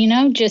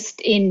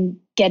 just in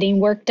getting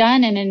work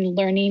done and in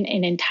learning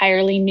an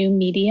entirely new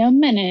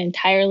medium and an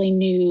entirely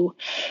new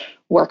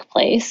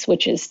workplace,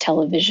 which is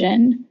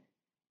television.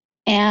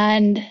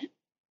 And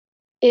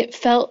it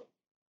felt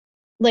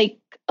like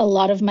a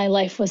lot of my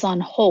life was on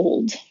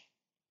hold,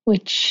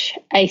 which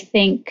I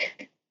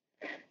think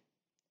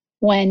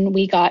when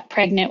we got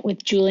pregnant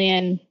with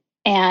Julian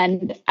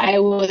and I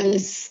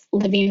was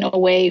living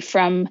away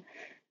from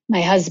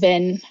my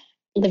husband,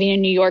 living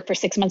in New York for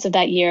 6 months of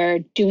that year,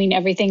 doing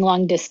everything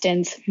long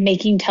distance,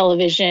 making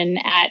television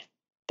at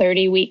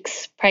 30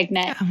 weeks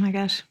pregnant. Oh my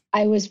gosh.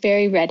 I was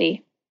very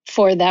ready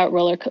for that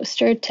roller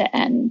coaster to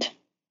end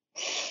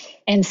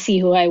and see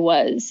who I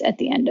was at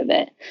the end of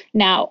it.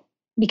 Now,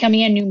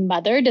 becoming a new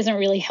mother doesn't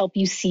really help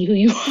you see who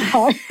you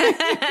are.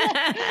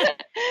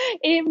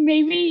 It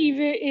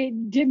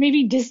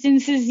maybe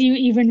distances you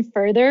even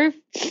further.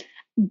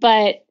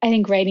 But I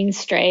think writing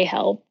Stray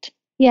helped.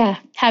 Yeah,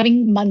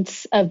 having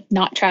months of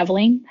not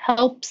traveling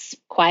helps.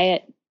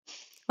 Quiet.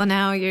 Well,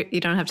 now you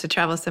don't have to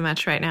travel so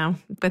much right now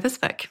with this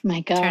book.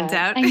 My God. Turns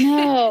out. I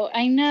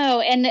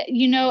know. And,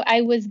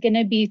 I was going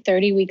to be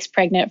 30 weeks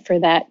pregnant for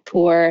that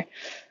tour,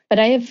 but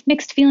I have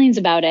mixed feelings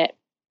about it.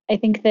 I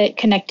think that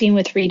connecting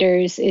with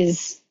readers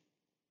is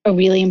a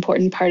really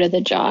important part of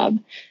the job.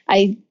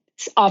 I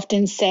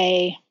often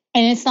say,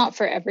 and it's not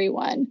for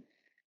everyone,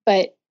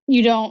 but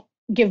you don't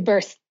give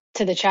birth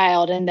to the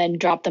child and then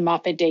drop them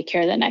off at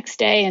daycare the next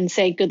day and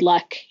say, good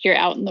luck, you're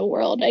out in the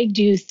world. I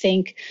do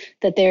think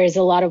that there is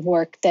a lot of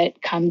work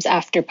that comes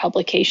after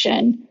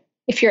publication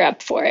if you're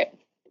up for it,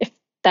 if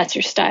that's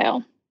your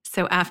style.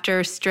 So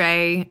after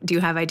Stray, do you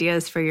have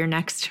ideas for your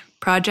next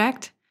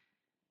project?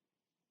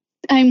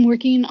 I'm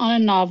working on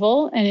a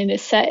novel and it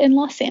is set in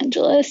Los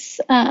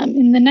Angeles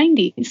in the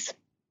 90s.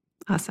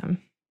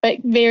 Awesome. But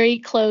very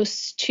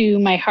close to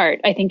my heart.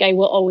 I think I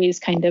will always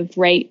kind of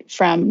write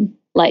from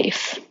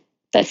life.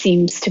 That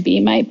seems to be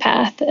my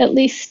path, at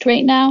least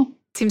right now.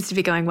 Seems to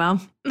be going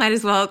well. Might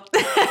as well.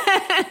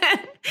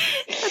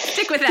 Let's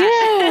stick with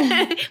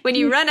that. Yeah. When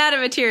you run out of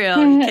material,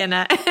 you can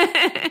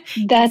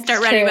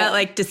start writing about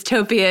like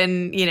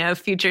dystopian,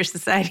 future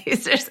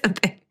societies or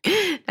something.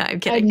 No,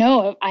 I'm kidding.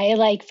 No, I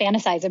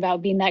fantasize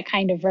about being that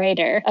kind of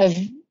writer, of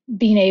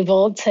being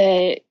able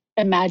to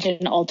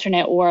imagine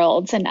alternate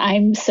worlds. And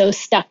I'm so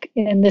stuck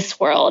in this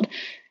world.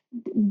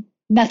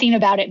 Nothing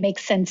about it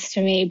makes sense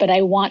to me, but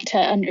I want to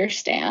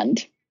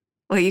understand.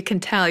 Well, you can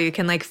tell, you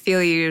can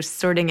feel you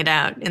sorting it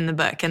out in the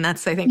book. And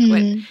that's, I think,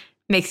 what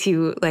makes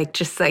you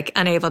just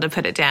unable to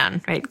put it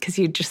down, right? Because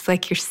you just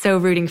you're so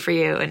rooting for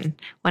you and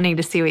wanting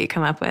to see what you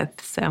come up with.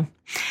 So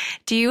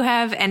do you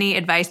have any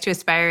advice to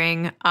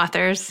aspiring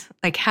authors?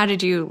 How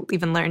did you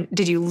even learn?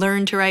 Did you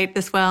learn to write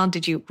this well?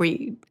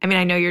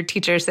 I know your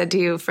teacher said to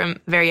you from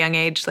a very young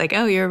age,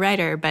 oh, you're a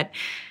writer, but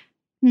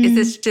did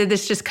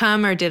this just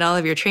come, or did all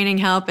of your training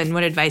help? And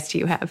what advice do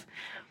you have?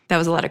 That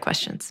was a lot of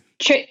questions.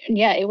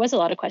 Yeah, it was a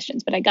lot of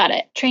questions, but I got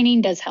it.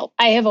 Training does help.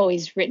 I have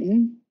always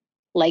written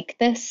like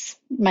this.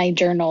 My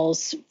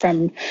journals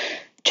from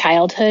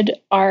childhood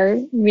are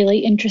really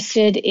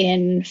interested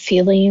in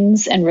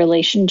feelings and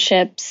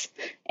relationships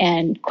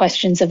and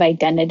questions of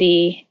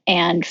identity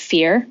and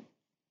fear.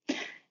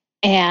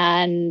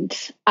 And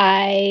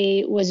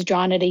I was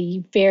drawn at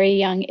a very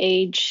young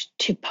age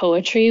to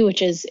poetry,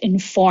 which has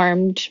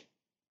informed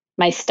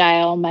my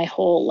style my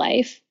whole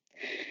life.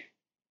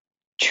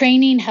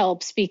 Training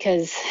helps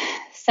because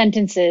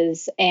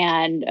sentences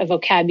and a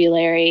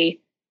vocabulary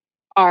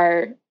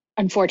are,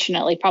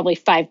 unfortunately, probably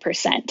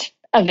 5%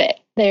 of it.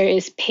 There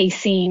is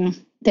pacing,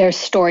 there's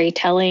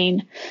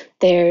storytelling,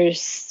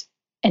 there's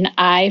an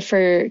eye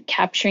for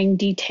capturing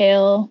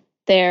detail.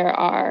 There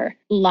are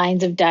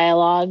lines of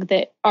dialogue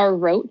that are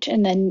rote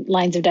and then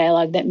lines of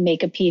dialogue that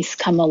make a piece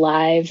come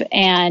alive.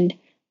 And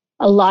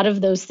a lot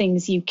of those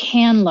things you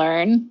can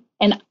learn.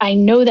 And I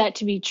know that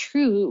to be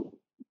true,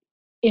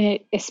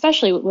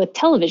 especially with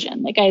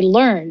television. I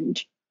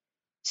learned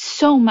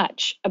so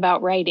much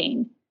about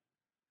writing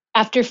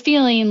after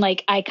feeling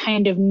like I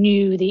kind of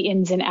knew the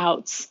ins and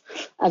outs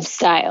of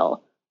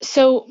style.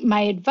 So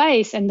my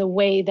advice and the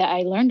way that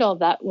I learned all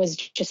that was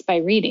just by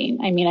reading.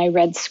 I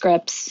read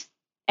scripts,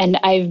 and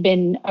I've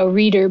been a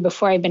reader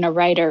before I've been a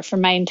writer for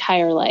my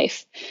entire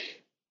life.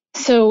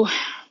 So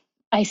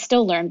I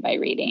still learn by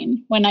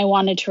reading. When I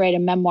wanted to write a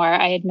memoir,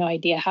 I had no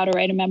idea how to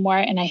write a memoir,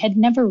 and I had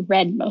never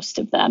read most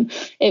of them.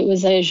 It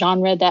was a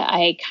genre that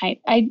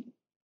I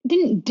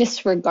didn't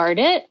disregard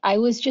it. I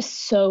was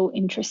just so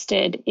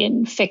interested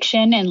in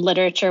fiction and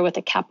literature with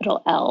a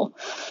capital L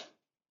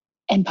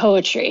and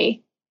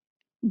poetry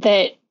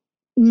that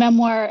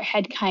memoir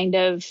had kind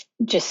of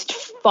just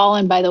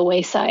fallen by the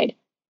wayside.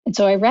 And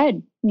so I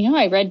read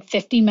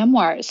 50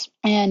 memoirs,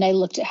 and I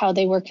looked at how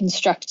they were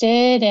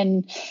constructed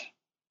and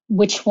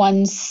which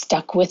ones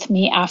stuck with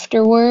me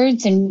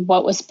afterwards and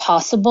what was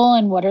possible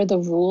and what are the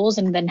rules,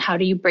 and then how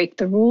do you break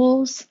the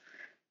rules?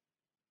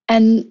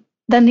 And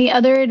then the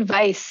other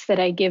advice that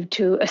I give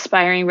to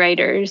aspiring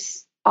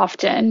writers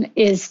often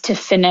is to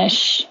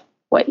finish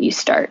what you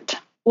start.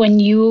 When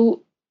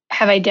you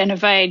have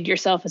identified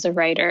yourself as a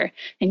writer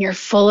and you're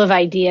full of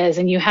ideas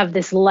and you have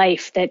this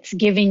life that's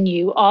giving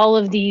you all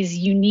of these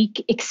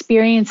unique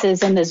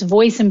experiences and this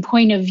voice and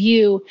point of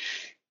view,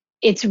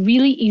 it's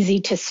really easy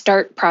to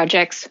start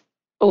projects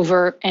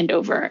over and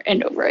over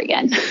and over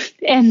again.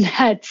 And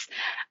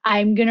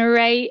I'm going to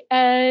write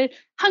a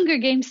Hunger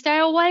Games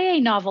style YA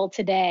novel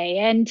today.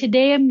 And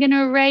today I'm going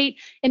to write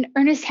an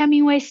Ernest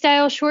Hemingway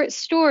style short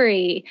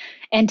story.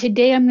 And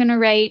today I'm going to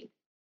write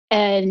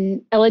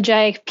an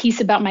elegiac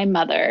piece about my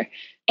mother.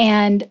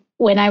 And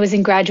when I was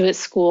in graduate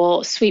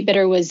school, Sweet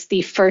Bitter was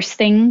the first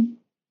thing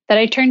that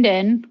I turned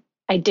in.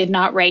 I did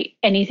not write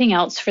anything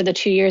else for the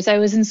 2 years I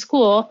was in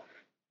school.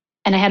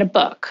 And I had a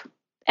book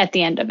at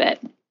the end of it.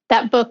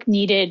 That book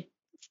needed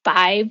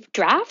 5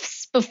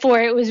 drafts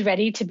before it was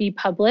ready to be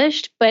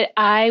published, but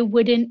I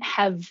wouldn't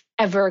have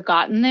ever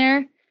gotten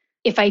there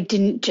if I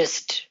didn't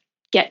just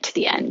get to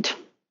the end.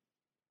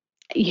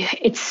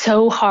 It's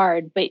so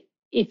hard, but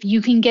if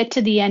you can get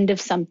to the end of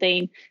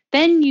something,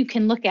 then you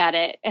can look at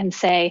it and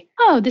say,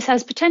 oh, this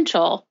has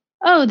potential.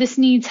 Oh, this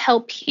needs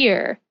help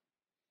here.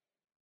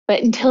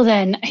 But until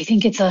then, I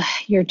think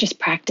you're just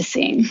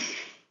practicing.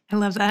 I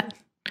love that.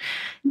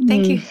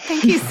 Thank you.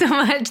 Thank you so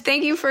much.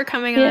 Thank you for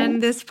coming on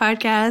this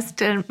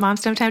podcast and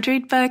Moms Don't Have Time to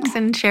Read Books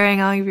and sharing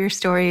all of your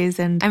stories.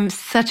 And I'm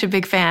such a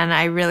big fan.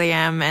 I really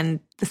am. And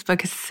this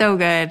book is so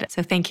good.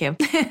 So thank you.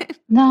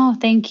 No,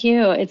 thank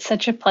you. It's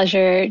such a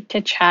pleasure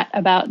to chat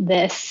about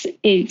this,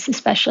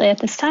 especially at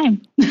this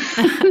time.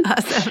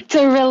 Awesome. It's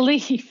a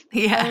relief.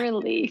 Yeah. A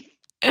relief.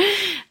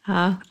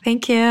 Oh,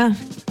 thank you.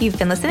 You've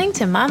been listening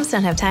to Moms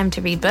Don't Have Time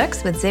to Read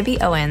Books with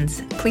Zibby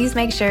Owens. Please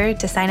make sure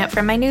to sign up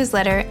for my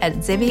newsletter at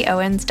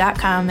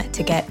zibbyowens.com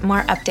to get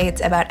more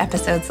updates about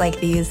episodes like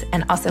these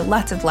and also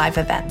lots of live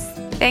events.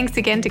 Thanks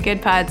again to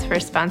Good Pods for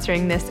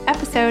sponsoring this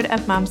episode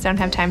of Moms Don't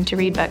Have Time to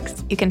Read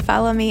Books. You can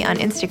follow me on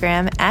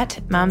Instagram at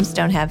Moms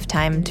Don't Have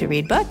Time to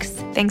Read Books.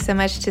 Thanks so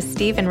much to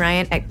Steve and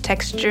Ryan at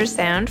Texture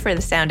Sound for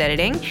the sound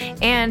editing.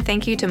 And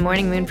thank you to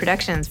Morning Moon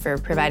Productions for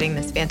providing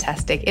this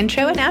fantastic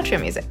intro and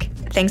outro music.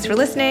 Thanks for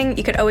listening.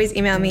 You could always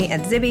email me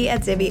at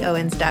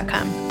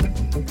zibby@zibbyowens.com.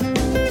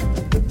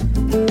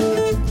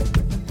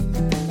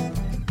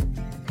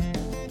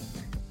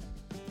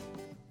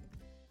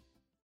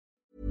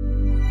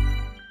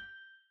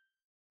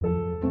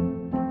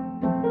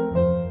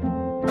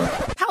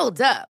 Hold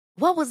up.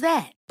 What was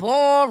that?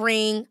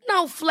 Boring.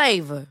 No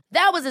flavor.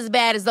 That was as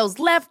bad as those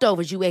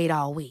leftovers you ate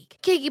all week.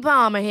 Keke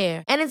Palmer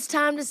here. And it's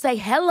time to say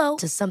hello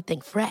to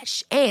something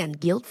fresh and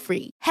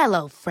guilt-free.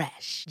 Hello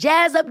Fresh.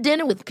 Jazz up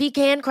dinner with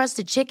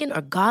pecan-crusted chicken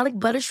or garlic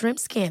butter shrimp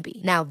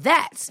scampi. Now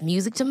that's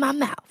music to my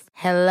mouth.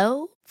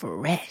 Hello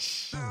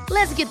Fresh.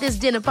 Let's get this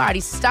dinner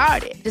party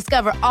started.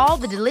 Discover all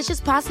the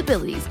delicious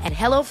possibilities at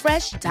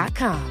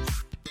hellofresh.com.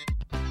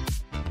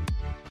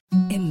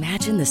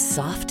 Imagine the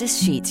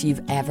softest sheets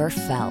you've ever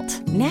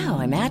felt. Now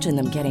imagine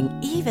them getting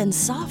even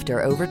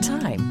softer over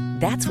time.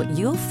 That's what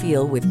you'll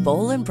feel with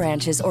Boll &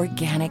 Branch's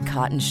organic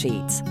cotton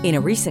sheets. In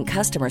a recent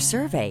customer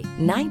survey,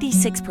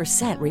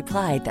 96%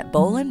 replied that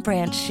Boll &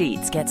 Branch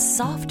sheets get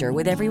softer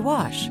with every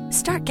wash.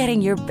 Start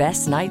getting your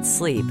best night's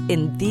sleep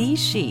in these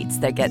sheets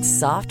that get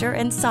softer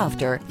and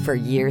softer for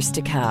years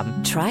to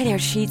come. Try their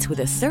sheets with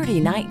a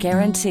 30-night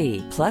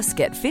guarantee. Plus,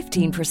 get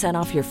 15%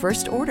 off your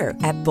first order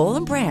at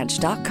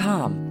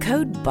bollandbranch.com.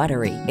 Code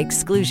BUTTERY.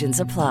 Exclusions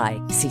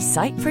apply. See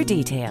site for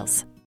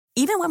details.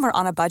 Even when we're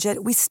on a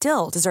budget, we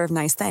still deserve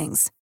nice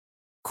things.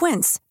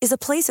 Quince is a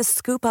place to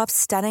scoop up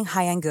stunning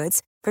high-end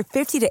goods for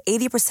 50 to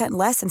 80%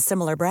 less than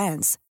similar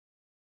brands.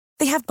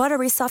 They have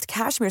buttery soft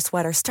cashmere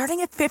sweaters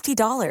starting at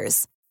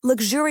 $50,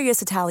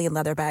 luxurious Italian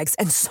leather bags,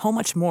 and so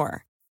much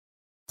more.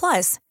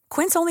 Plus,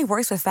 Quince only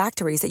works with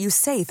factories that use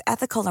safe,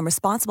 ethical, and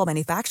responsible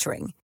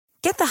manufacturing.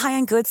 Get the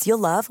high-end goods you'll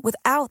love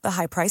without the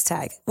high price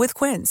tag with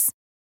Quince.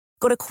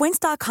 Go to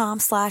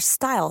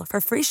quince.com/style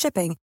for free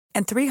shipping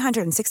and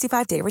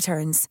 365-day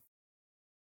returns.